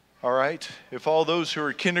All right. If all those who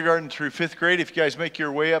are kindergarten through fifth grade, if you guys make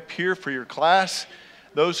your way up here for your class,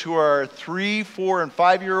 those who are 3, 4, and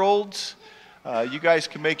 5-year-olds, you guys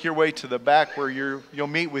can make your way to the back where you'll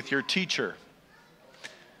meet with your teacher.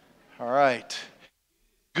 All right.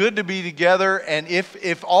 Good to be together, and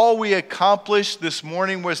if all we accomplished this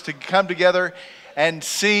morning was to come together and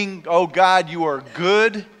sing, "Oh God, you are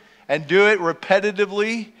good," and do it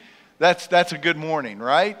repetitively, that's a good morning,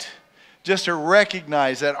 right? Just to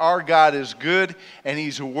recognize that our God is good and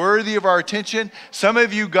He's worthy of our attention. Some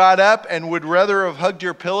of you got up and would rather have hugged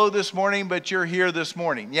your pillow this morning, but you're here this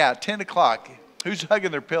morning. Yeah, 10 o'clock. Who's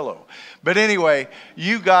hugging their pillow? But anyway,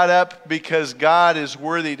 you got up because God is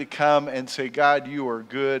worthy to come and say, "God, you are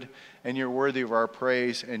good and you're worthy of our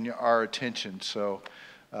praise and our attention." So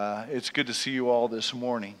it's good to see you all this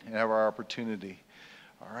morning and have our opportunity.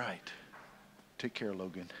 All right. Take care,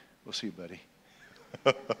 Logan. We'll see you, buddy.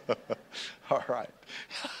 All right.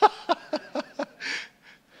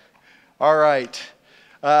 All right.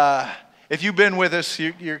 If you've been with us,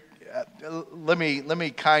 let me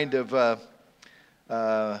kind of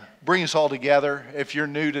bring us all together. If you're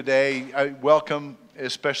new today, welcome,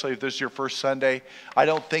 especially if this is your first Sunday. I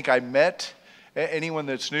don't think I met anyone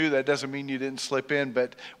that's new. That doesn't mean you didn't slip in,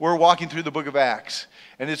 but we're walking through the book of Acts,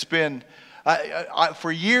 and it's been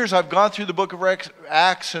for years I've gone through the book of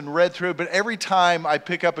Acts and read through it, but every time I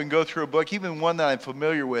pick up and go through a book, even one that I'm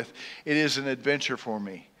familiar with, it is an adventure for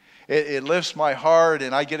me. It lifts my heart,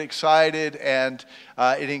 and I get excited, and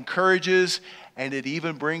it encourages, and it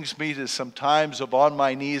even brings me to some times of on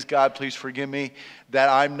my knees, "God, please forgive me that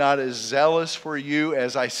I'm not as zealous for you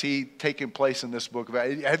as I see taking place in this book of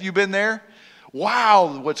Acts." Have you been there?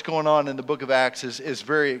 Wow, what's going on in the book of Acts is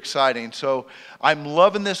very exciting. So I'm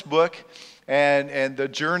loving this book. And the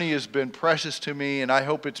journey has been precious to me, and I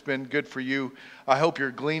hope it's been good for you. I hope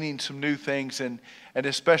you're gleaning some new things and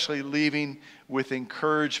especially leaving with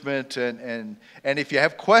encouragement. And if you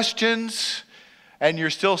have questions and you're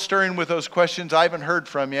still stirring with those questions, I haven't heard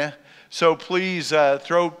from you. So please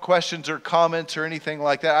throw questions or comments or anything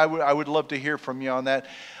like that. I would love to hear from you on that.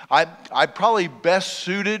 I'm probably best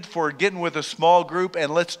suited for getting with a small group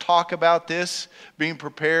and let's talk about this, being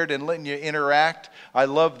prepared and letting you interact. I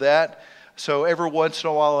love that. So every once in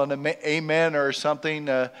a while an amen or something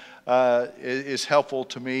is helpful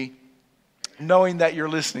to me, knowing that you're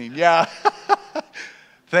listening. Yeah.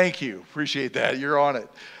 Thank you. Appreciate that. You're on it.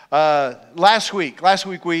 Last week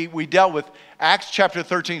we dealt with Acts chapter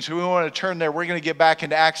 13, so we want to turn there. We're going to get back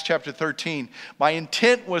into Acts chapter 13. My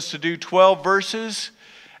intent was to do 12 verses,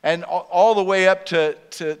 and all the way up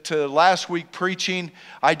to last week preaching,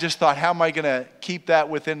 I just thought, how am I going to keep that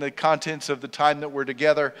within the contents of the time that we're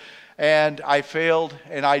together? And I failed,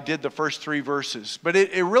 and I did the first 3 verses. But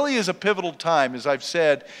it really is a pivotal time, as I've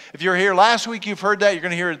said. If you're here last week, you've heard that. You're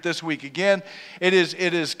going to hear it this week again. It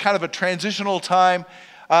is kind of a transitional time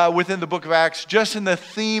within the book of Acts, just in the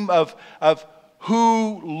theme of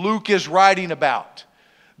who Luke is writing about.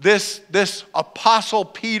 This apostle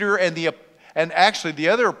Peter and actually the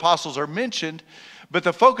other apostles are mentioned, but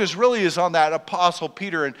the focus really is on that apostle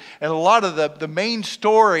Peter. And a lot of the main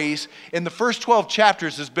stories in the first 12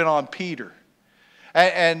 chapters has been on Peter.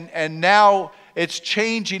 And now it's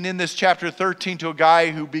changing in this chapter 13 to a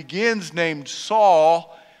guy who begins named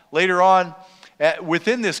Saul. Later on,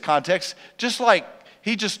 within this context, just like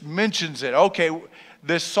he just mentions it. Okay,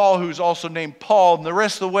 this Saul who's also named Paul, and the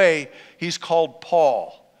rest of the way, he's called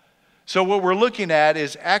Paul. So what we're looking at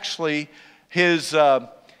is actually his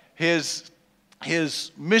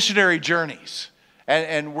missionary journeys.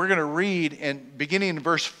 And we're going to read, beginning in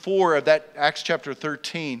verse 4 of that Acts chapter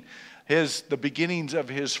 13, the beginnings of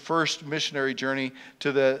his first missionary journey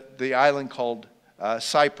to the island called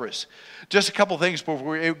Cyprus. Just a couple things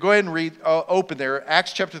before we go ahead and read, open there,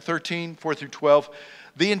 Acts chapter 13, 4 through 12.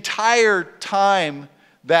 The entire time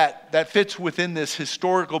that fits within this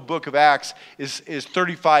historical book of Acts is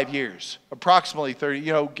 35 years, approximately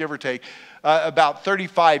 30, give or take, about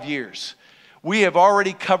 35 years. We have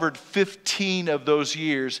already covered 15 of those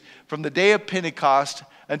years from the day of Pentecost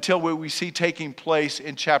until what we see taking place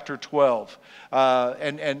in chapter 12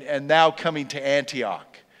 and now coming to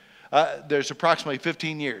Antioch. There's approximately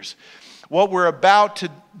 15 years. What we're about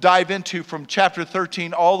to dive into from chapter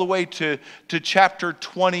 13 all the way to chapter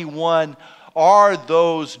 21 are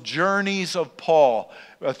those journeys of Paul.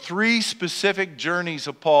 3 specific journeys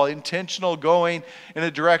of Paul, intentional going in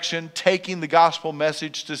a direction, taking the gospel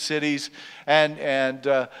message to cities, and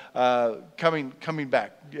coming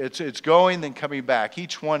back. It's going, then coming back.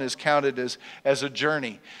 Each one is counted as a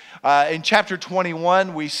journey. In chapter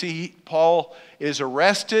 21, we see Paul is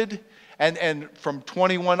arrested and from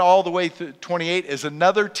 21 all the way to 28 is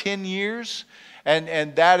another 10 years.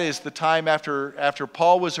 And that is the time after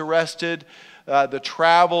Paul was arrested, the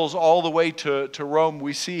travels all the way to Rome.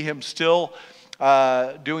 We see him still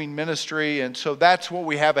doing ministry. And so that's what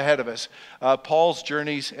we have ahead of us. Paul's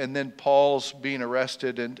journeys, and then Paul's being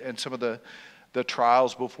arrested, and some of the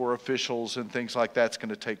trials before officials and things like that's going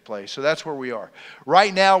to take place. So that's where we are.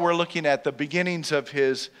 Right now we're looking at the beginnings of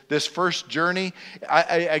this first journey.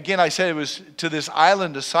 I said it was to this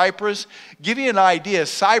island of Cyprus. Give you an idea,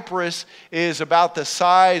 Cyprus is about the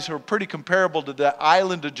size or pretty comparable to the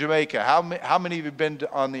island of Jamaica. How many of you have been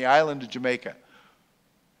on the island of Jamaica?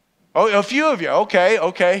 Oh, a few of you.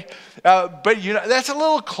 Okay. But that's a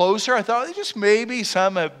little closer. I thought just maybe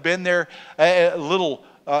some have been there a little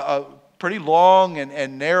pretty long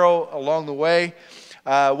and narrow along the way.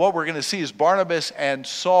 What we're going to see is Barnabas and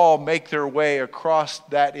Saul make their way across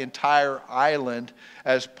that entire island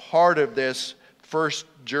as part of this first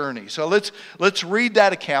journey. So let's read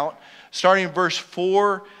that account, starting in verse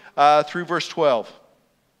 4 through verse 12.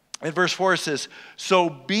 In verse 4 it says, So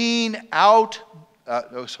being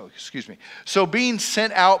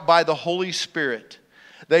sent out by the Holy Spirit,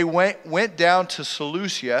 they went down to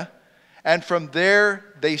Seleucia, and from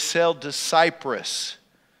there they sailed to Cyprus.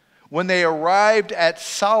 When they arrived at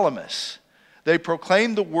Salamis, they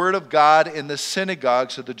proclaimed the word of God in the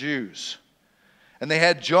synagogues of the Jews. And they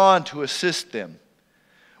had John to assist them.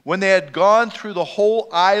 When they had gone through the whole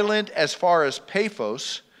island as far as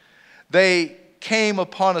Paphos, they came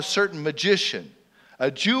upon a certain magician,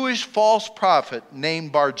 a Jewish false prophet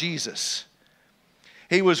named Bar-Jesus.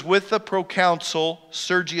 He was with the proconsul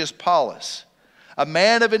Sergius Paulus, a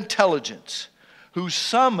man of intelligence, who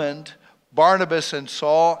summoned Barnabas and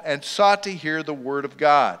Saul and sought to hear the word of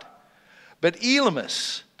God. But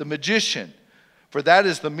Elymas, the magician, for that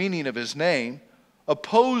is the meaning of his name,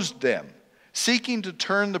 opposed them, seeking to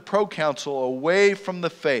turn the proconsul away from the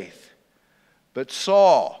faith. But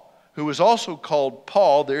Saul, who was also called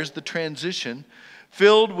Paul, there's the transition,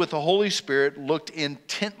 filled with the Holy Spirit, looked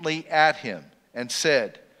intently at him and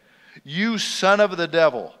said, You son of the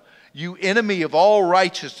devil, you enemy of all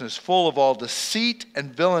righteousness, full of all deceit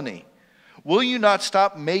and villainy, will you not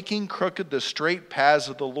stop making crooked the straight paths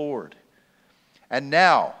of the Lord? And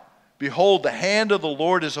now, behold, the hand of the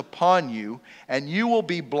Lord is upon you, and you will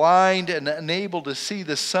be blind and unable to see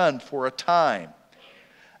the sun for a time.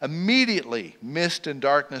 Immediately, mist and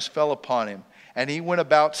darkness fell upon him, and he went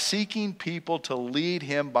about seeking people to lead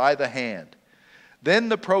him by the hand. Then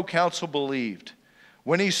the proconsul believed,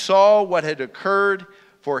 when he saw what had occurred,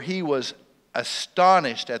 for he was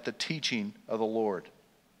astonished at the teaching of the Lord.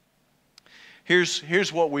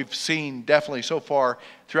 Here's what we've seen definitely so far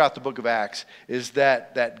throughout the book of Acts, is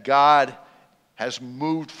that God has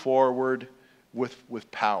moved forward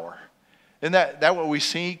with power. Isn't that what we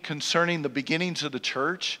see concerning the beginnings of the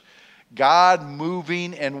church? God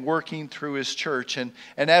moving and working through his church. And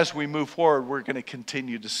as we move forward, we're going to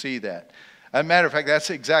continue to see that. As a matter of fact, that's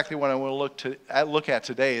exactly what I want to look at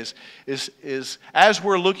today is as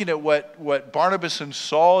we're looking at what Barnabas and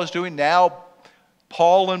Saul is doing now,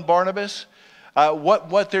 Paul and Barnabas,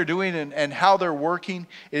 what they're doing and how they're working,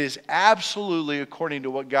 it is absolutely according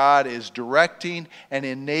to what God is directing and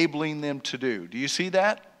enabling them to do. Do you see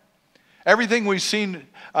that? Everything we've seen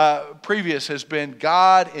previous has been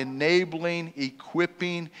God enabling,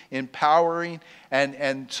 equipping, empowering,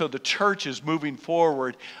 and so the church is moving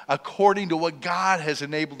forward according to what God has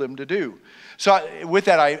enabled them to do. So with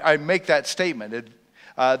that, I make that statement,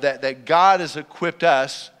 that God has equipped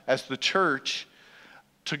us as the church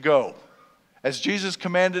to go. As Jesus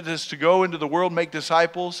commanded us to go into the world, make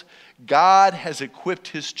disciples, God has equipped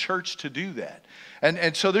his church to do that.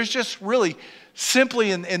 And so there's just really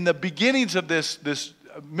simply in the beginnings of this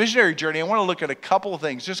missionary journey, I want to look at a couple of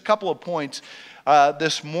things, just a couple of points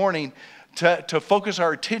this morning to focus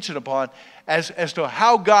our attention upon as to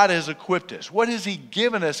how God has equipped us. What has he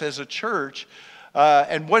given us as a church,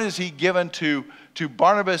 and what has he given to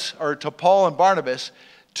Barnabas, or to Paul and Barnabas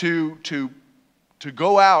to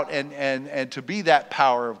go out and to be that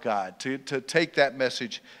power of God, to take that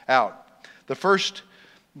message out. The first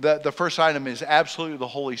item is absolutely the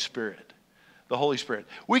Holy Spirit. The Holy Spirit.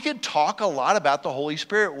 We could talk a lot about the Holy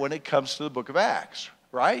Spirit when it comes to the book of Acts,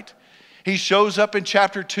 right? He shows up in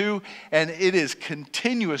chapter 2, and it is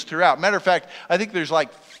continuous throughout. Matter of fact, I think there's like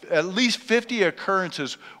at least 50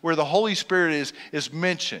 occurrences where the Holy Spirit is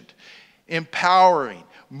mentioned, empowering,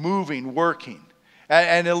 moving, working.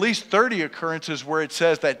 And at least 30 occurrences where it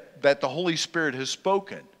says that the Holy Spirit has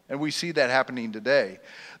spoken. And we see that happening today.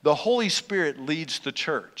 The Holy Spirit leads the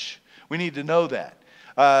church. We need to know that.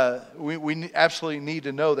 We absolutely need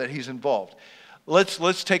to know that he's involved.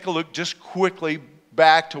 Let's take a look just quickly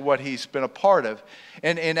back to what he's been a part of.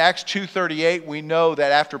 And in Acts 2:38, we know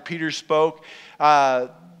that after Peter spoke,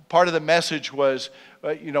 part of the message was,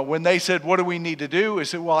 when they said, what do we need to do? He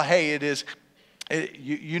said, well, hey,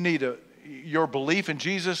 you need your belief in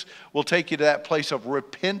Jesus will take you to that place of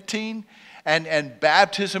repenting and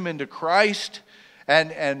baptism into Christ.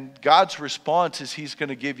 And God's response is he's going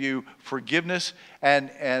to give you forgiveness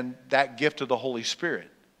and that gift of the Holy Spirit.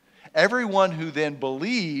 Everyone who then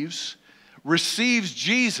believes, receives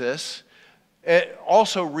Jesus,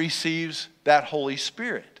 also receives that Holy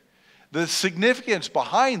Spirit. The significance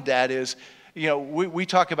behind that is, we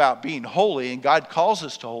talk about being holy, and God calls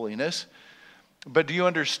us to holiness. But do you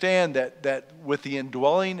understand that with the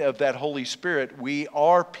indwelling of that Holy Spirit, we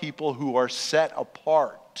are people who are set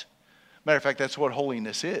apart? Matter of fact, that's what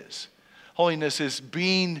holiness is. Holiness is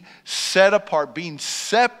being set apart, being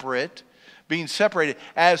separated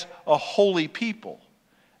as a holy people.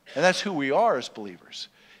 And that's who we are as believers.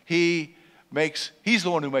 He's the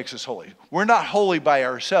one who makes us holy. We're not holy by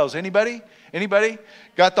ourselves. Anybody?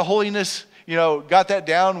 Got the holiness, got that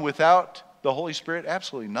down without the Holy Spirit?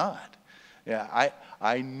 Absolutely not. Yeah,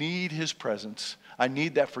 I need his presence. I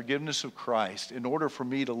need that forgiveness of Christ in order for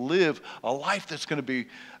me to live a life that's going to be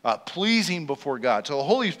pleasing before God. So the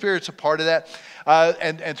Holy Spirit's a part of that.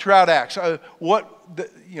 And throughout Acts,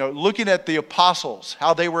 looking at the apostles,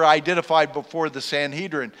 how they were identified before the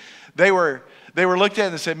Sanhedrin, they were looked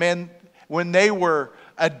at and said, man, when they were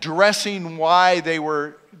addressing why they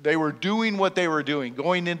were doing what they were doing,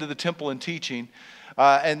 going into the temple and teaching,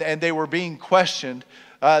 and they were being questioned,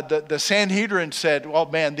 the Sanhedrin said, well,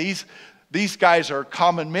 man, these guys are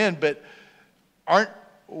common men, but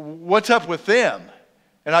what's up with them?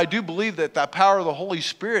 And I do believe that the power of the Holy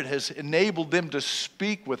Spirit has enabled them to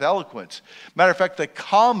speak with eloquence. Matter of fact, the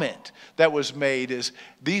comment that was made is,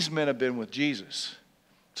 these men have been with Jesus.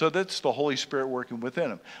 So that's the Holy Spirit working within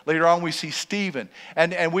them. Later on, we see Stephen.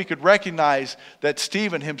 And we could recognize that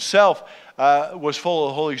Stephen himself was full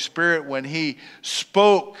of the Holy Spirit when he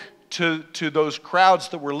spoke to those crowds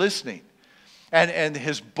that were listening. And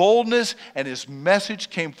his boldness and his message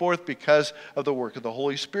came forth because of the work of the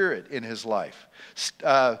Holy Spirit in his life.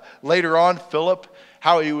 Later on, Philip,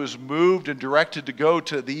 how he was moved and directed to go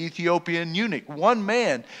to the Ethiopian eunuch. One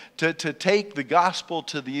man to take the gospel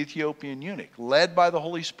to the Ethiopian eunuch, led by the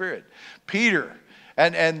Holy Spirit. Peter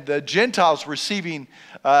and the Gentiles receiving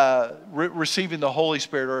the Holy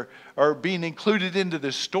Spirit or being included into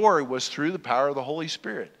this story was through the power of the Holy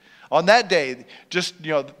Spirit. On that day, just,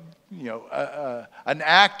 an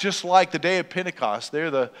act just like the day of Pentecost, there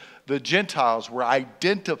the Gentiles were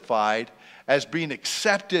identified as being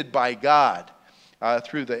accepted by God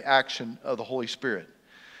through the action of the Holy Spirit.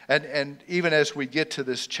 And even as we get to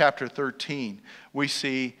this chapter 13, we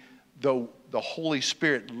see the Holy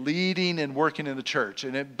Spirit leading and working in the church.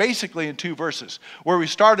 And it basically in two verses, where we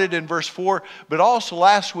started in verse 4, but also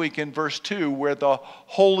last week in verse 2, where the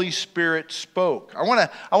Holy Spirit spoke. I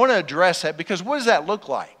want to address that, because what does that look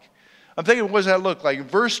like? I'm thinking, what does that look like? In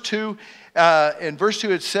verse 2,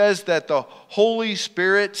 it says that the Holy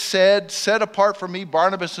Spirit said, set apart for me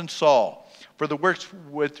Barnabas and Saul for the works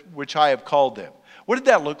with which I have called them. What did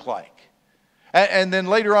that look like? And then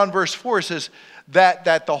later on, verse 4 says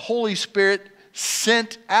that the Holy Spirit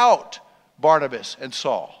sent out Barnabas and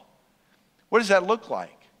Saul. What does that look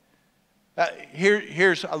like? Let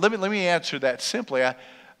me answer that simply.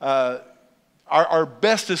 Our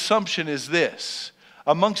best assumption is this.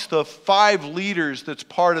 Amongst the 5 leaders that's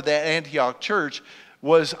part of that Antioch church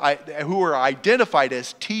who were identified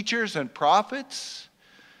as teachers and prophets.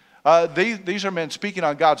 These are men speaking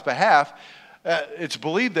on God's behalf. It's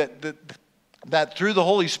believed that through the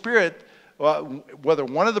Holy Spirit, whether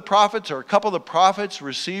one of the prophets or a couple of the prophets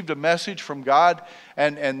received a message from God,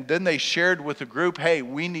 and then they shared with the group, hey,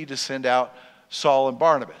 we need to send out Saul and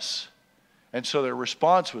Barnabas. And so their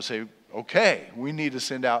response was, say, okay, we need to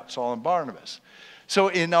send out Saul and Barnabas. So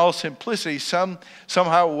in all simplicity,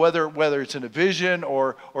 somehow, whether it's in a vision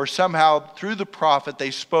or somehow through the prophet,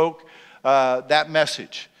 they spoke that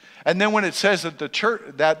message. And then when it says that the church,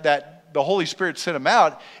 that the Holy Spirit sent them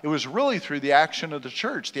out, it was really through the action of the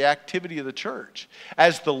church, the activity of the church.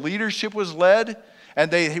 As the leadership was led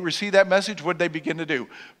and they received that message, what did they begin to do?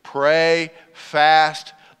 Pray,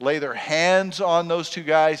 fast, lay their hands on those 2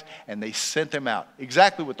 guys, and they sent them out.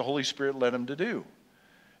 Exactly what the Holy Spirit led them to do.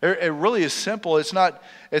 It really is simple. It's not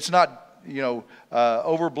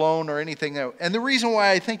overblown or anything. And the reason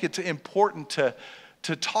why I think it's important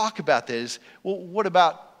to talk about this is, well, what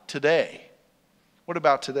about today? What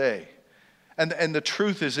about today? And the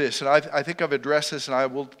truth is this, and I think I've addressed this, and I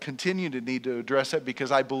will continue to need to address it,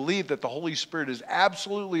 because I believe that the Holy Spirit is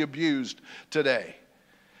absolutely abused today.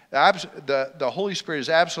 The Holy Spirit is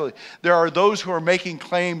absolutely... There are those who are making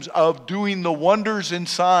claims of doing the wonders and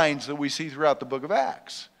signs that we see throughout the book of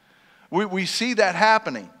Acts. We see that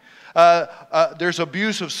happening. There's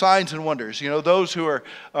abuse of signs and wonders. You know, those who are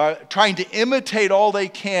trying to imitate all they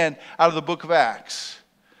can out of the book of Acts.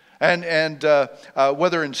 And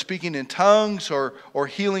whether in speaking in tongues or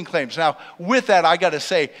healing claims. Now, with that, I got to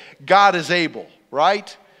say, God is able,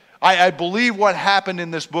 right? I believe what happened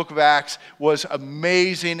in this book of Acts was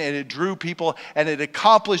amazing, and it drew people, and it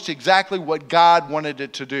accomplished exactly what God wanted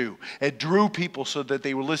it to do. It drew people so that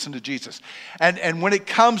they would listen to Jesus. And when it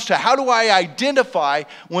comes to how do I identify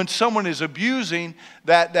when someone is abusing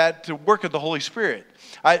that work of the Holy Spirit?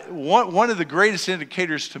 One of the greatest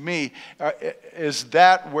indicators to me is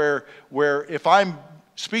that where if I'm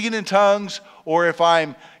speaking in tongues or if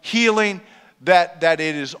I'm healing, that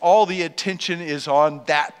it is all the attention is on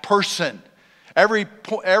that person. Every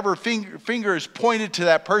finger is pointed to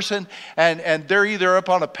that person, and they're either up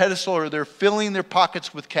on a pedestal or they're filling their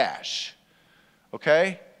pockets with cash.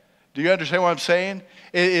 Okay? Do you understand what I'm saying?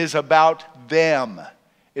 It is about them.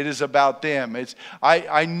 It is about them.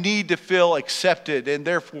 I need to feel accepted, and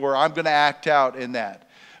therefore I'm going to act out in that.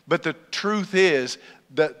 But the truth is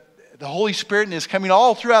that the Holy Spirit is coming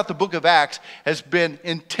all throughout the book of Acts has been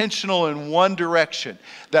intentional in one direction.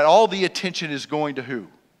 That all the attention is going to who?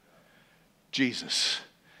 Jesus.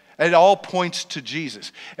 And it all points to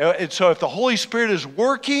Jesus. And so if the Holy Spirit is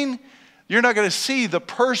working, you're not going to see the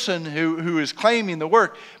person who is claiming the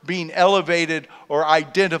work being elevated or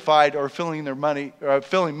identified or filling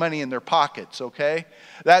money in their pockets, okay?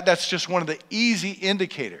 That's just one of the easy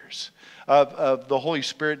indicators of the Holy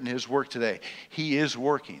Spirit and His work today. He is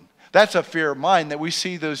working. That's a fear of mine, that we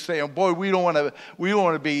see those things. Boy, we don't want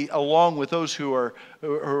to be along with those who are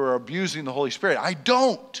abusing the Holy Spirit. I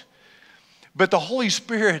don't. But the Holy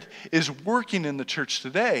Spirit is working in the church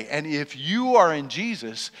today. And if you are in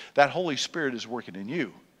Jesus, that Holy Spirit is working in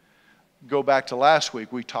you. Go back to last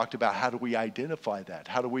week, we talked about how do we identify that?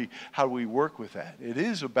 How do we work with that? It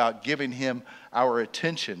is about giving Him our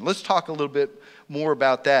attention. Let's talk a little bit more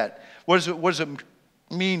about that. What does it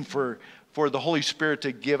mean for the Holy Spirit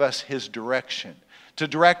to give us His direction, to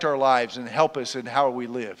direct our lives and help us in how we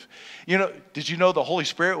live? You know, did you know the Holy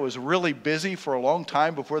Spirit was really busy for a long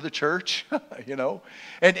time before the church? You know,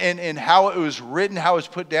 and how it was written, how it was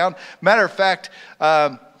put down. Matter of fact,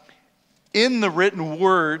 in the written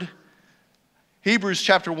word, Hebrews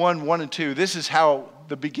chapter 1, 1 and 2, this is how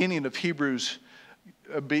the beginning of Hebrews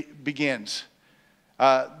begins.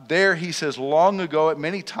 There he says, long ago at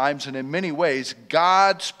many times and in many ways,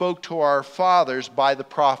 God spoke to our fathers by the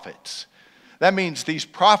prophets. That means these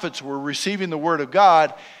prophets were receiving the word of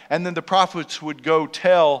God, and then the prophets would go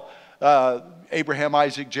tell Abraham,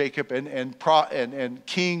 Isaac, Jacob, and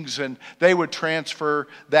kings, and they would transfer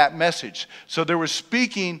that message. So there was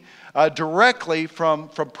speaking directly from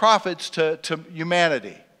prophets to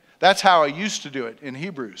humanity. That's how I used to do it in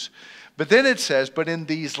Hebrews. But then it says, but in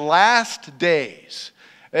these last days,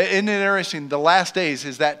 isn't it interesting? The last days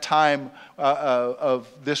is that time of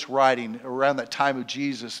this writing, around that time of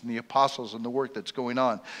Jesus and the apostles and the work that's going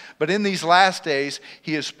on. But in these last days,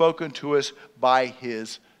 He has spoken to us by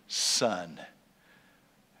His Son.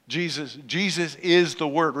 Jesus is the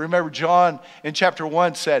Word. Remember, John in chapter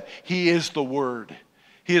 1 said, He is the Word.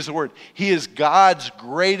 He is the Word. He is God's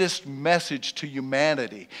greatest message to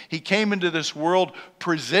humanity. He came into this world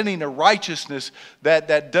presenting a righteousness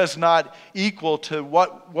that does not equal to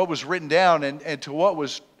what was written down and to what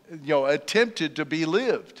was attempted to be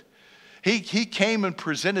lived. He came and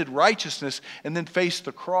presented righteousness and then faced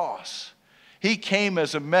the cross. He came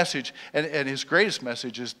as a message, and His greatest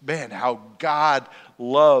message is, man, how God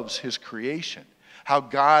loves His creation, how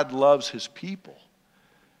God loves His people.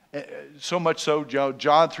 So much so, John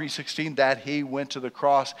 3:16, that He went to the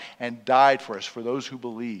cross and died for us, for those who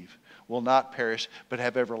believe will not perish but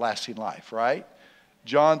have everlasting life, right?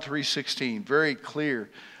 John 3:16, very clear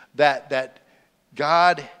that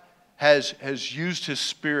God has used His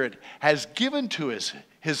Spirit, has given to us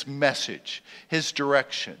His message, His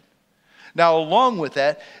direction. Now, along with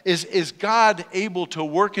that, is God able to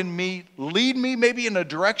work in me, lead me maybe in a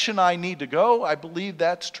direction I need to go? I believe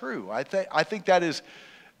that's true. I think that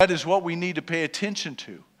is what we need to pay attention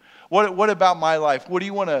to. What about my life? What do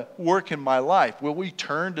you want to work in my life? Well, we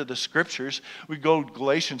turn to the Scriptures. We go to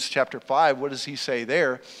Galatians chapter 5. What does he say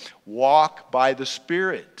there? Walk by the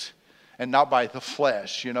Spirit. and not by the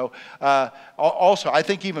flesh. Also, I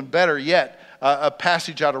think even better yet, a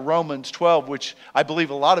passage out of Romans 12, which I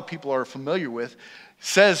believe a lot of people are familiar with,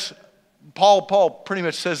 says, Paul pretty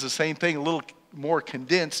much says the same thing, a little more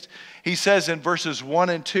condensed. He says in verses 1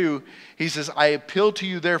 and 2, he says, I appeal to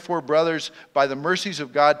you therefore, brothers, by the mercies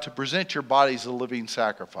of God, to present your bodies a living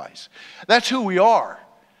sacrifice. That's who we are.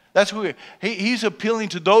 That's who he's appealing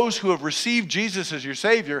to those who have received Jesus as your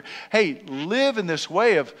Savior. Hey, live in this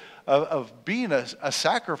way of being a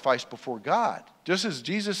sacrifice before God. Just as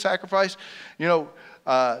Jesus sacrificed, to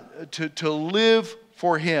live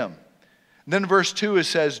for Him. And then verse 2, it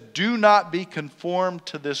says, do not be conformed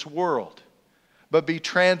to this world, but be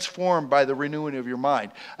transformed by the renewing of your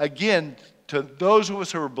mind. Again, to those of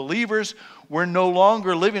us who are believers, we're no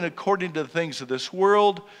longer living according to the things of this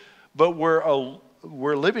world, but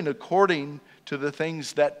we're living according to the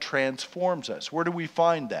things that transforms us. Where do we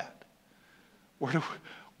find that?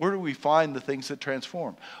 Where do we find the things that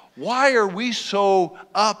transform? Why are we so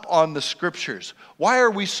up on the Scriptures? Why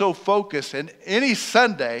are we so focused? And any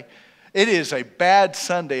Sunday, it is a bad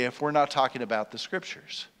Sunday if we're not talking about the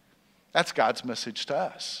Scriptures. That's God's message to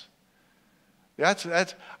us.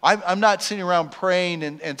 I'm not sitting around praying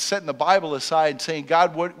and setting the Bible aside and saying,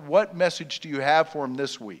 God, what message do you have for Him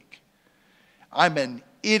this week? I'm an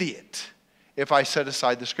idiot if I set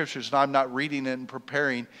aside the Scriptures and I'm not reading it and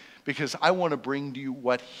preparing, because I want to bring to you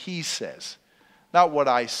what He says, not what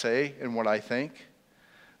I say and what I think.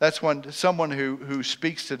 That's someone who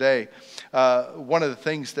speaks today. One of the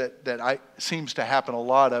things that seems to happen a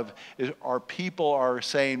lot of is our people are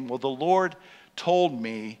saying, well, the Lord told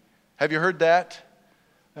me. Have you heard that?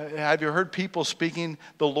 Have you heard people speaking,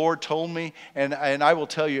 the Lord told me? And I will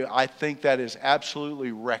tell you, I think that is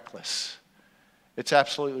absolutely reckless. It's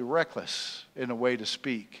absolutely reckless in a way to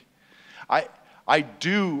speak. I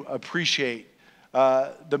do appreciate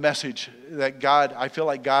the message that I feel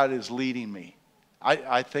like God is leading me.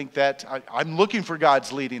 I think that I'm looking for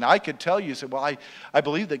God's leading. I could tell you, well, I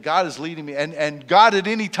believe that God is leading me. And God at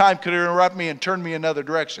any time could interrupt me and turn me another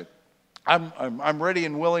direction. I'm ready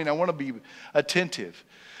and willing. I want to be attentive.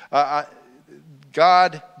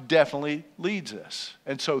 God definitely leads us.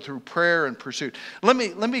 And so through prayer and pursuit. Let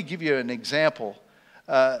me give you an example.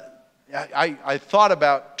 I thought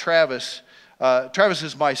about Travis. Travis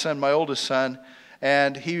is my son, my oldest son.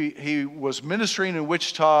 And he was ministering in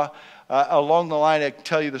Wichita. Along the line, I can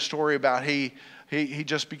tell you the story about he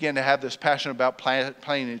just began to have this passion about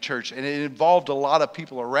planting a church. And it involved a lot of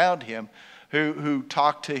people around him who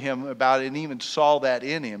talked to him about it and even saw that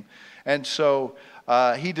in him. And so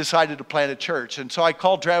he decided to plant a church. And so I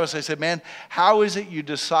called Travis. I said, man, how is it you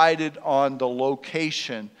decided on the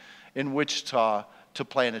location in Wichita to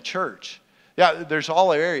plant a church? Yeah, there's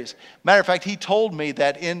all areas. Matter of fact, he told me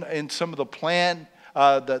that in some of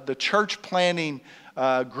the church planning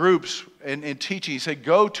groups and teaching, he said,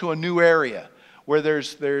 go to a new area where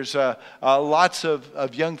there's lots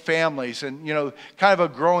of young families and, kind of a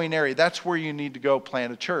growing area. That's where you need to go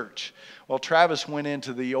plant a church. Well, Travis went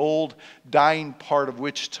into the old dying part of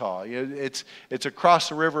Wichita. It's across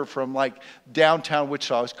the river from like downtown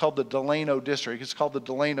Wichita. It's called the Delano District. It's called the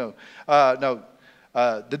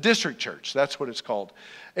the District Church. That's what it's called.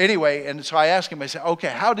 Anyway, and so I asked him, I said, okay,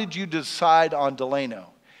 how did you decide on Delano?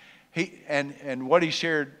 And what he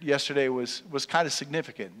shared yesterday was kind of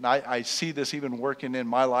significant. And I see this even working in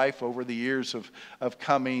my life over the years of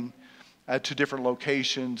coming to different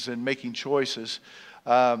locations and making choices.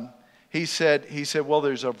 He said, well,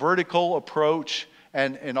 there's a vertical approach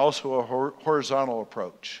and also a horizontal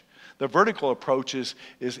approach. The vertical approach is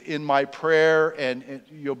in my prayer and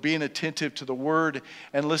being attentive to the Word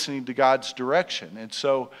and listening to God's direction. And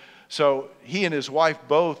so he and his wife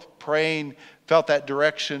both praying, felt that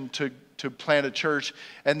direction to plant a church.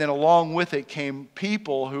 And then along with it came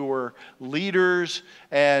people who were leaders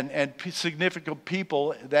and significant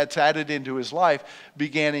people that's added into his life,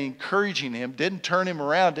 began encouraging him, didn't turn him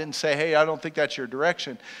around, didn't say, hey, I don't think that's your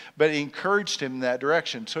direction, but encouraged him in that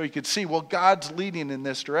direction. So he could see, well, God's leading in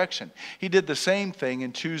this direction. He did the same thing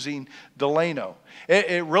in choosing Delano.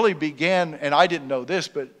 It really began, and I didn't know this,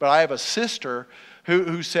 but I have a sister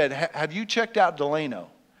who said, have you checked out Delano?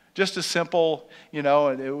 Just a simple,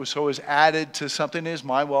 and it was added to something in his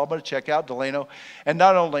mind. Well, I'm going to check out Delano. And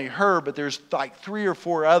not only her, but there's like 3 or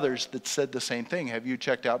 4 others that said the same thing. Have you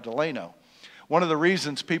checked out Delano? One of the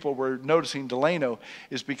reasons people were noticing Delano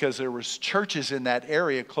is because there was churches in that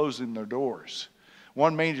area closing their doors.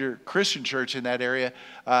 One major Christian church in that area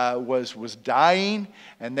was dying,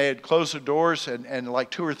 and they had closed their doors, and like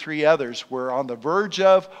 2 or 3 others were on the verge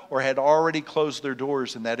of or had already closed their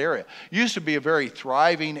doors in that area. It used to be a very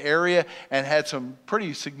thriving area and had some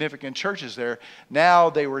pretty significant churches there. Now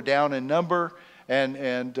they were down in number, and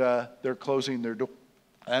they're closing their doors.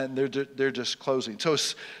 And they're just closing. So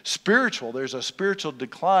spiritual, there's a spiritual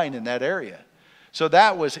decline in that area. So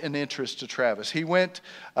that was an interest to Travis. He went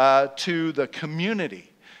to the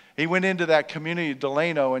community. He went into that community of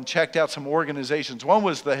Delano and checked out some organizations. One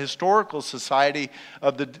was the Historical Society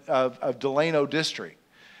of Delano District.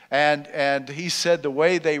 And he said the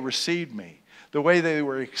way they received me, the way they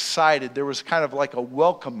were excited, there was kind of like a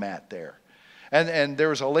welcome mat there. And there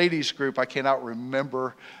was a ladies group, I cannot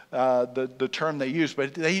remember the term they used,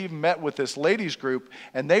 but they even met with this ladies group,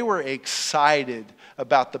 and they were excited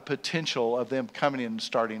about the potential of them coming in and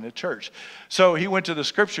starting a church. So he went to the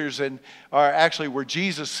scriptures, and actually where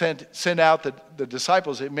Jesus sent out the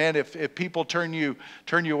disciples. It meant if people turn you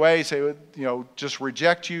away, say, just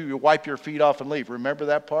reject you, you wipe your feet off and leave. Remember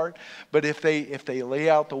that part? But if they lay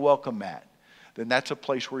out the welcome mat, then that's a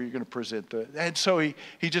place where you're going to present and so he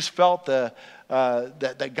just felt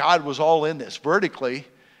that God was all in this vertically,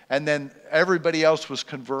 and then everybody else was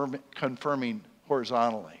confirming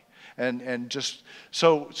horizontally. And just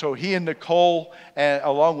so he and Nicole, and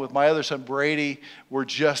along with my other son Brady, were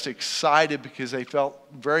just excited because they felt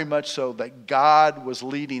very much so that God was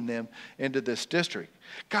leading them into this district.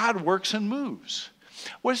 God works and moves.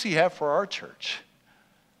 What does he have for our church?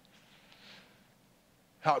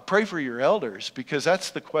 Pray for your elders, because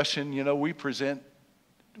that's the question, we present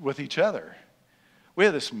with each other. We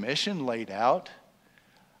have this mission laid out.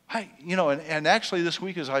 And actually this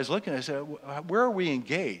week as I was looking, I said, where are we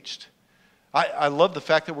engaged? I love the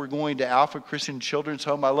fact that we're going to Alpha Christian Children's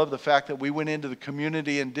Home. I love the fact that we went into the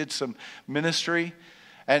community and did some ministry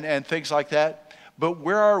and things like that. But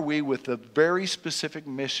where are we with the very specific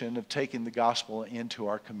mission of taking the gospel into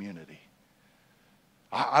our community?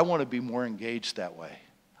 I want to be more engaged that way.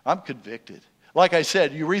 I'm convicted. Like I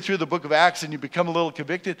said, you read through the book of Acts and you become a little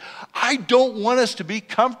convicted. I don't want us to be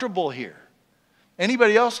comfortable here.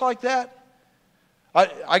 Anybody else like that?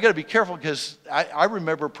 I got to be careful, because I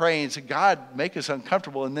remember praying and said, God, make us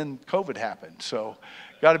uncomfortable, and then COVID happened. So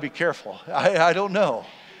got to be careful. I don't know.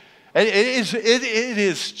 It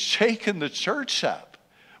is shaking the church up.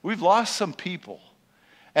 We've lost some people,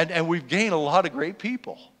 and we've gained a lot of great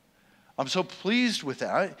people. I'm so pleased with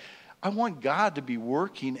that. I want God to be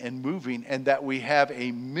working and moving, and that we have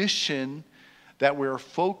a mission that we're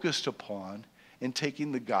focused upon in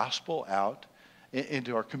taking the gospel out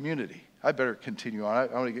into our community. I better continue on.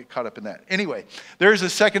 I want to get caught up in that. Anyway, there's a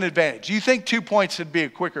second advantage. You think 2 points would be a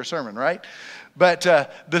quicker sermon, right? But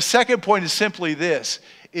the second point is simply this,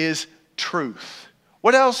 is truth.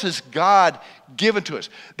 What else has God given to us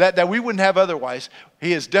that we wouldn't have otherwise?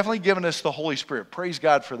 He has definitely given us the Holy Spirit. Praise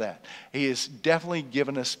God for that. He has definitely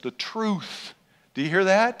given us the truth. Do you hear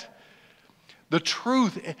that? The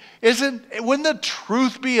truth. Wouldn't the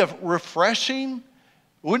truth be refreshing?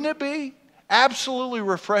 Wouldn't it be? Absolutely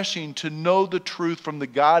refreshing to know the truth from the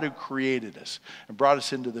God who created us and brought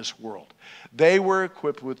us into this world. They were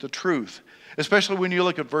equipped with the truth. Especially when you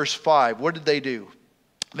look at verse 5. What did they do?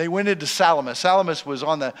 They went into Salamis. Salamis was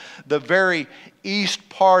on the very east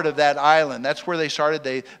part of that island. That's where they started.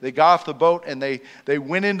 They got off the boat and they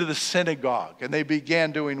went into the synagogue. And they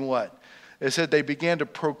began doing what? It said they began to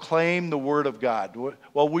proclaim the Word of God.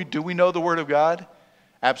 Well, do we know the Word of God?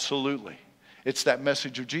 Absolutely. It's that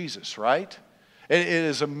message of Jesus, right? It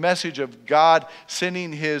is a message of God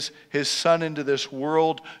sending His Son into this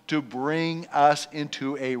world to bring us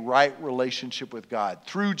into a right relationship with God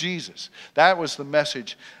through Jesus. That was the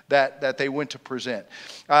message that they went to present.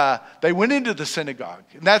 They went into the synagogue,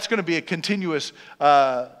 and that's going to be a continuous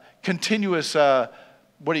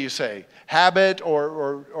what do you say, habit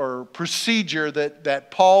or procedure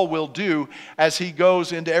that Paul will do as he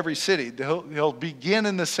goes into every city. He'll begin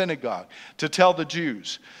in the synagogue to tell the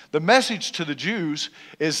Jews. The message to the Jews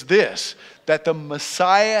is this, that the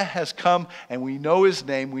Messiah has come and we know His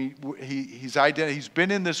name. He's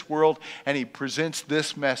been in this world and He presents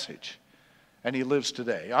this message. And He lives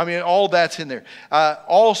today. I mean, all that's in there.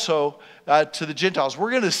 Also, to the Gentiles.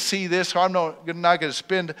 We're going to see this. So I'm not going to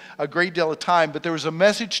spend a great deal of time. But there was a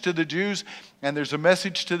message to the Jews, and there's a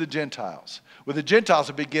message to the Gentiles. With the Gentiles,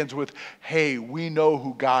 it begins with, hey, we know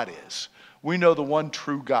who God is. We know the one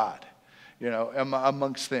true God,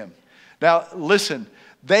 amongst them. Now, listen,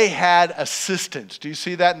 they had assistants. Do you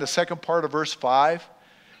see that in the second part of verse 5?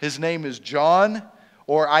 His name is John,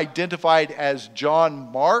 or identified as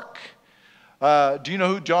John Mark. Do you know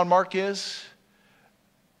who John Mark is?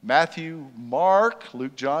 Matthew, Mark,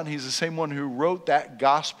 Luke, John, he's the same one who wrote that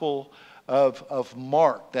Gospel of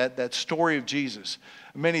Mark, that story of Jesus.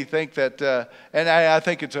 Many think that, and I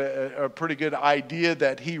think it's a pretty good idea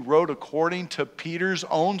that he wrote according to Peter's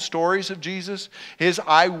own stories of Jesus, his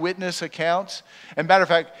eyewitness accounts. And matter of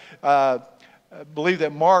fact, I believe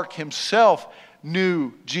that Mark himself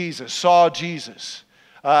knew Jesus, saw Jesus,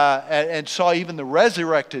 and saw even the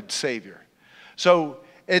resurrected Savior. So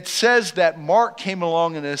it says that Mark came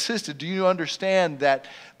along and assisted. Do you understand that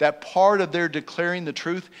part of their declaring the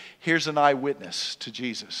truth? Here's an eyewitness to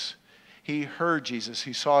Jesus. He heard Jesus.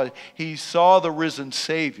 He saw the risen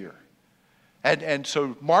Savior. And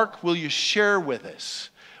so, Mark, will you share with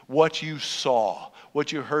us what you saw,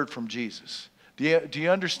 what you heard from Jesus? Do you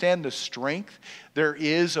understand the strength there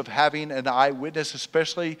is of having an eyewitness,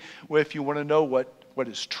 especially if you want to know what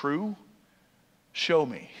is true? Show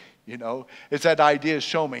me. You know, it's that idea,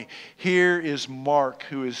 show me. Here is Mark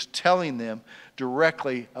who is telling them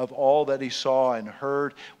directly of all that he saw and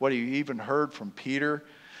heard, what he even heard from Peter.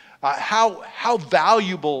 How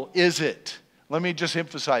valuable is it? Let me just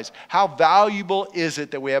emphasize, how valuable is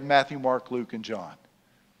it that we have Matthew, Mark, Luke, and John?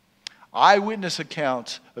 Eyewitness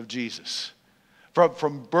accounts of Jesus.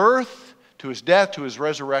 From birth to his death, to his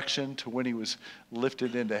resurrection, to when he was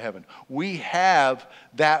lifted into heaven. We have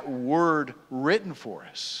that word written for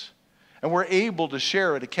us. And we're able to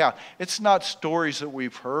share an account. It's not stories that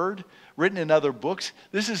we've heard, written in other books.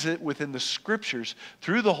 This is it within the Scriptures,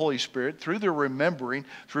 through the Holy Spirit, through their remembering,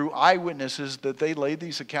 through eyewitnesses that they laid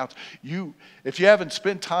these accounts. If you haven't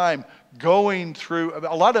spent time going through,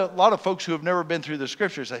 a lot of folks who have never been through the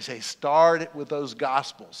Scriptures, they say, start it with those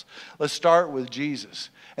Gospels. Let's start with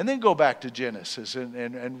Jesus. And then go back to Genesis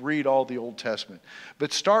and read all the Old Testament.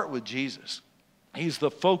 But start with Jesus. He's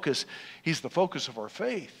the focus of our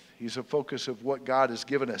faith. He's the focus of what God has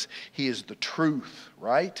given us. He is the truth,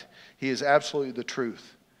 right? He is absolutely the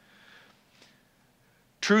truth.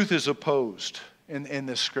 Truth is opposed in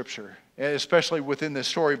this scripture, especially within this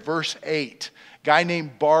story. Verse 8, a guy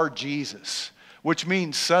named Bar Jesus, which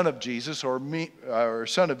means son of Jesus or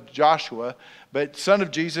son of Joshua, but son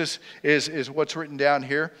of Jesus is what's written down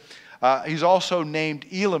here. He's also named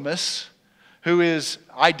Elymas, who is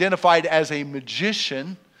identified as a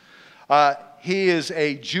magician. He is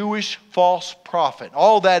a Jewish false prophet.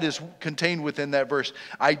 All that is contained within that verse,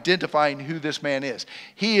 identifying who this man is.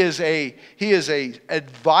 He is a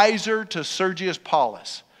advisor to Sergius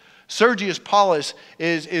Paulus. Sergius Paulus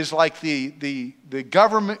is like the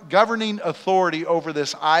governing authority over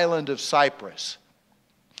this island of Cyprus.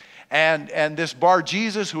 And this Bar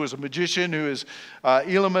Jesus, who is a magician, who is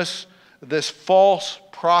Elymas, this false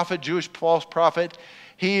prophet, Jewish false prophet,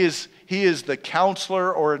 he is the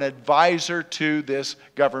counselor or an advisor to this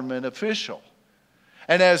government official.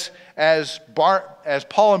 And as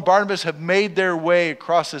Paul and Barnabas have made their way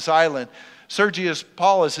across this island, Sergius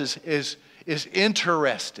Paulus is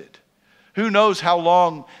interested. Who knows how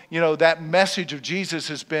long, that message of Jesus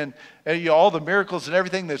has been, all the miracles and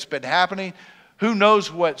everything that's been happening. Who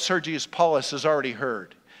knows what Sergius Paulus has already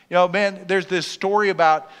heard? Man, there's this story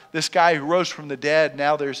about this guy who rose from the dead.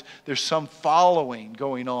 Now there's some following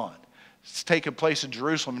going on. It's taken place in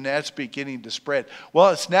Jerusalem, and that's beginning to spread.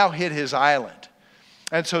 Well, it's now hit his island.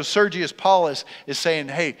 And so Sergius Paulus is saying,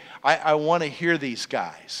 hey, I want to hear these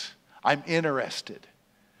guys. I'm interested.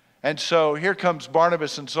 And so here comes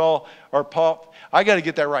Barnabas and Saul, or Paul. I got to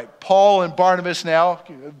get that right. Paul and Barnabas now.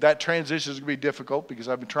 That transition is going to be difficult because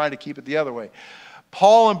I've been trying to keep it the other way.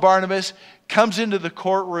 Paul and Barnabas comes into the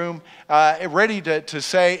courtroom ready to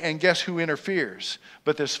say, and guess who interferes?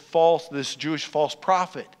 But this Jewish false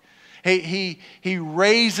prophet. He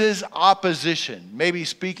raises opposition, maybe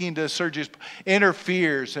speaking to Sergius,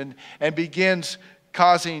 interferes and begins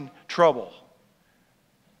causing trouble.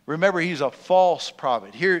 Remember, he's a false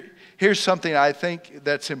prophet. Here's something I think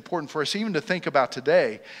that's important for us even to think about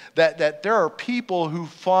today, that there are people who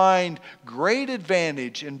find great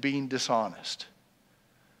advantage in being dishonest.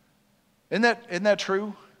 Isn't that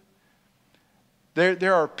true?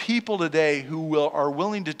 There are people today who are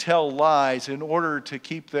willing to tell lies in order to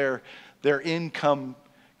keep their income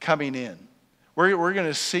coming in. We're going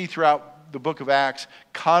to see throughout the book of Acts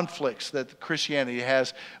conflicts that Christianity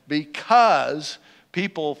has because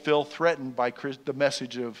people feel threatened by the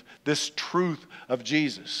message of this truth of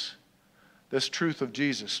Jesus. This truth of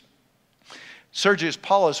Jesus. Sergius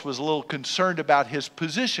Paulus was a little concerned about his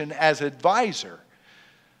position as advisor.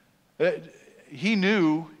 He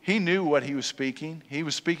knew what he was speaking. He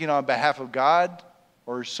was speaking on behalf of God,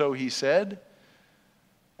 or so he said.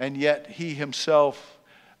 And yet he himself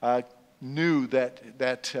knew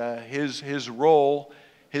that his role,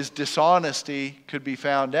 his dishonesty could be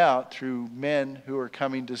found out through men who are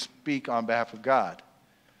coming to speak on behalf of God.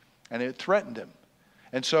 And it threatened him.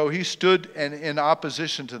 And so he stood in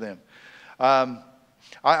opposition to them.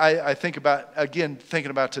 I think about, again, thinking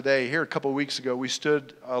about today, here a couple of weeks ago, we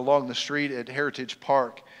stood along the street at Heritage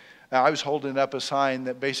Park. I was holding up a sign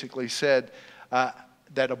that basically said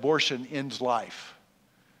that abortion ends life.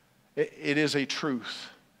 It is a truth.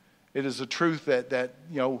 It is a truth that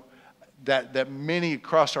many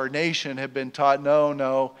across our nation have been taught,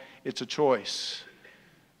 no, it's a choice.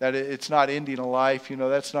 That it's not ending a life.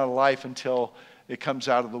 That's not a life until it comes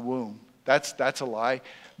out of the womb. That's a lie.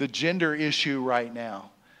 The gender issue right now,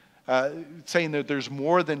 saying that there's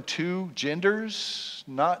more than two genders,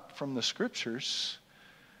 not from the scriptures.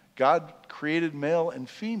 God created male and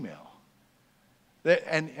female.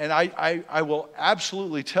 And I will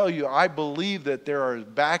absolutely tell you, I believe that there are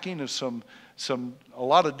backing of a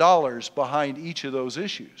lot of dollars behind each of those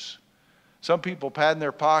issues. Some people padding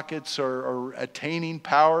their pockets or attaining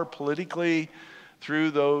power politically through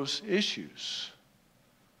those issues.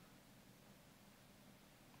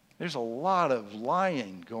 There's a lot of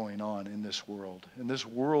lying going on in this world. And this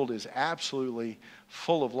world is absolutely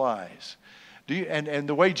full of lies. And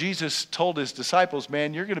the way Jesus told his disciples,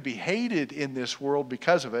 man, you're going to be hated in this world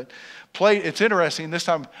because of it. It's interesting, this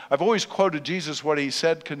time, I've always quoted Jesus, what he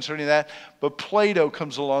said concerning that, but Plato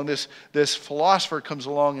comes along, this philosopher comes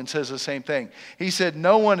along and says the same thing. He said,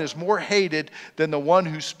 no one is more hated than the one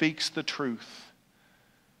who speaks the truth.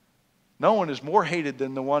 No one is more hated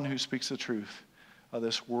than the one who speaks the truth. Oh,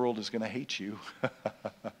 this world is going to hate you.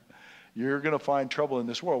 You're going to find trouble in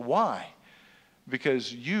this world. Why?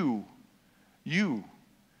 Because you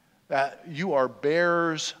are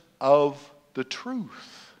bearers of the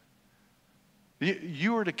truth.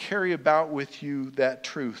 You are to carry about with you that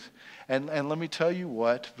truth. And let me tell you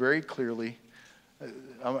what, very clearly,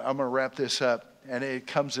 I'm going to wrap this up, and it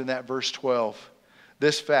comes in that verse 12.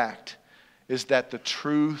 This fact is that the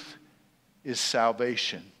truth is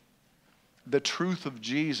salvation. The truth of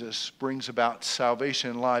Jesus brings about salvation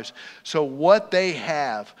in lives. So what they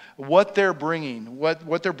have, what they're bringing,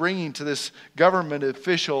 what they're bringing to this government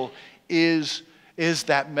official is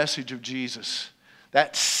that message of Jesus.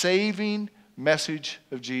 That saving message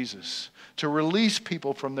of Jesus. To release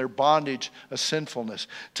people from their bondage of sinfulness.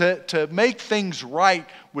 To make things right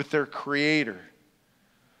with their Creator.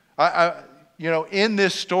 In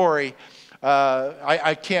this story,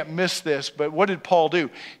 I can't miss this, but what did Paul do?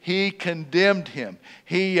 He condemned him.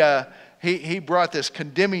 He brought this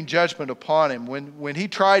condemning judgment upon him. When he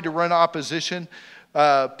tried to run opposition,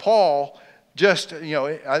 Paul just,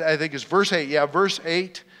 I think it's verse 8. Yeah, verse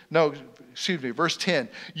 8. No, excuse me, verse 10.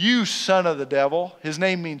 You son of the devil. His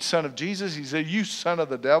name means son of Jesus. He said, you son of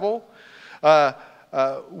the devil.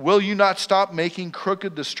 Will you not stop making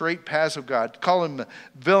crooked the straight paths of God? Call him a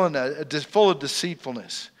villain, full of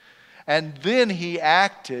deceitfulness. And then he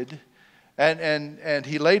acted, and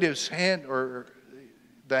he laid his hand, or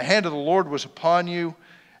the hand of the Lord was upon you,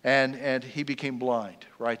 and he became blind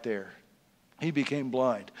right there. He became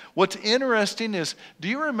blind. What's interesting is, do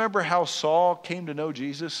you remember how Saul came to know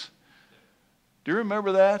Jesus? Do you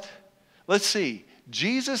remember that? Let's see.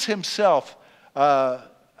 Jesus himself,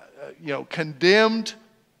 condemned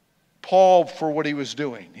Paul for what he was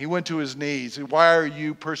doing. He went to his knees. Why are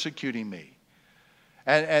you persecuting me?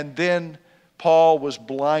 And then Paul was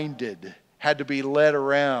blinded, had to be led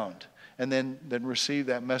around, and then received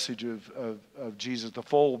that message of Jesus, the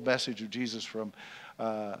full message of Jesus from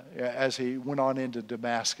as he went on into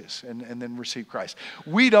Damascus and then received Christ.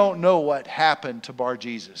 We don't know what happened to Bar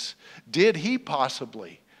Jesus. Did he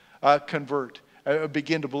possibly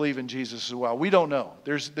begin to believe in Jesus as well? We don't know.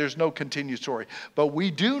 There's no continued story. But we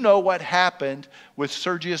do know what happened with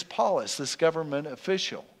Sergius Paulus, this government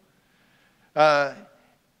official.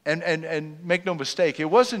 And make no mistake, it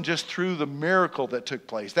wasn't just through the miracle that took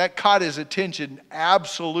place. That caught his attention,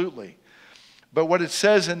 absolutely. But what it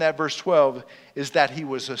says in that verse 12 is that he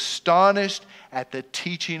was astonished at the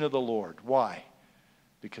teaching of the Lord. Why?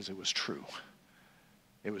 Because it was true.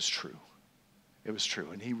 It was true. It was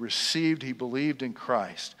true. And he believed in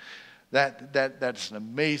Christ. That's an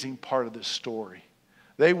amazing part of this story.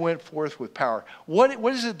 They went forth with power. What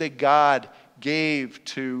is it that God gave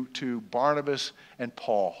to Barnabas and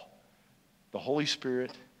Paul? The Holy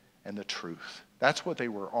Spirit and the truth. That's what they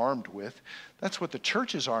were armed with. That's what the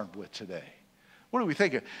church is armed with today. What do we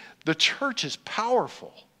think of? The church is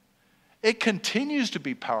powerful. It continues to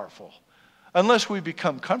be powerful unless we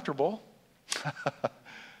become comfortable.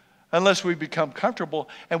 Unless we become comfortable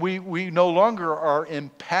and we no longer are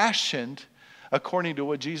impassioned according to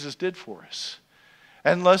what Jesus did for us.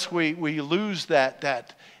 unless we lose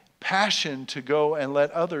that passion to go and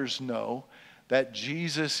let others know that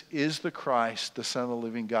Jesus is the Christ, the Son of the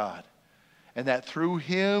living God, and that through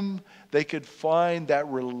him they could find that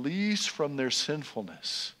release from their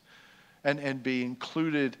sinfulness and be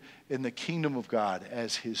included in the kingdom of God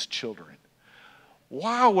as his children.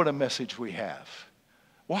 Wow, what a message we have.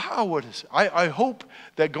 Wow, what is I hope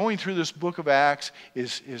that going through this book of Acts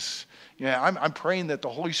is I'm praying that the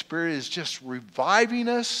Holy Spirit is just reviving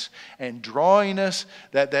us and drawing us,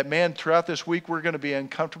 that man, throughout this week we're going to be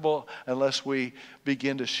uncomfortable unless we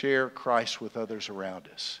begin to share Christ with others around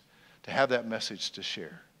us, to have that message to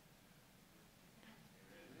share.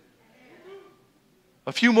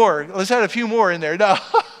 A few more. Let's add a few more in there. No,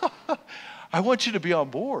 I want you to be on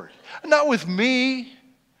board. Not with me.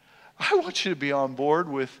 I want you to be on board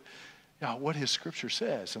with what his scripture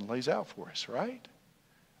says and lays out for us, right?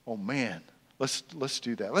 Oh man, let's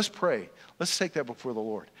do that. Let's pray. Let's take that before the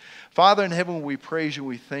Lord. Father in heaven, we praise you.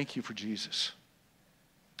 We thank you for Jesus.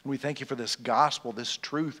 We thank you for this gospel, this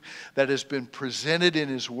truth that has been presented in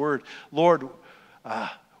his word. Lord,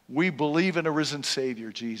 we believe in a risen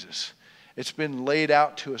Savior, Jesus. It's been laid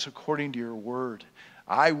out to us according to your word.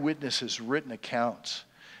 Eyewitnesses, written accounts.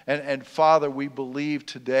 And Father, we believe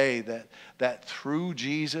today that through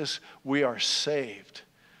Jesus we are saved.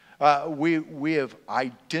 We have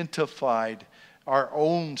identified our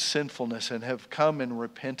own sinfulness and have come in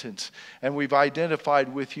repentance. And we've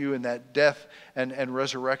identified with you in that death and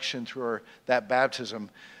resurrection through that baptism,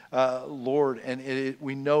 Lord. And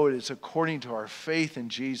we know it is according to our faith in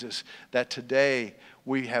Jesus that today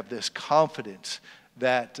we have this confidence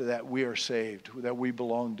that we are saved, that we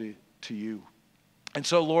belong to you. And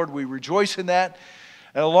so, Lord, we rejoice in that.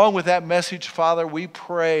 And along with that message, Father, we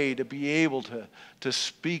pray to be able to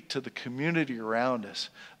speak to the community around us,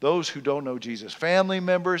 those who don't know Jesus, family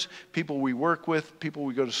members, people we work with, people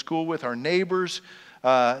we go to school with, our neighbors,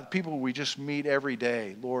 people we just meet every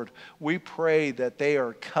day. Lord, we pray that they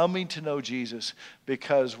are coming to know Jesus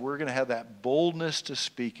because we're going to have that boldness to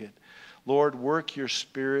speak it. Lord, work your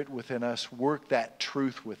Spirit within us. Work that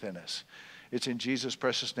truth within us. It's in Jesus'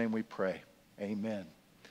 precious name we pray. Amen.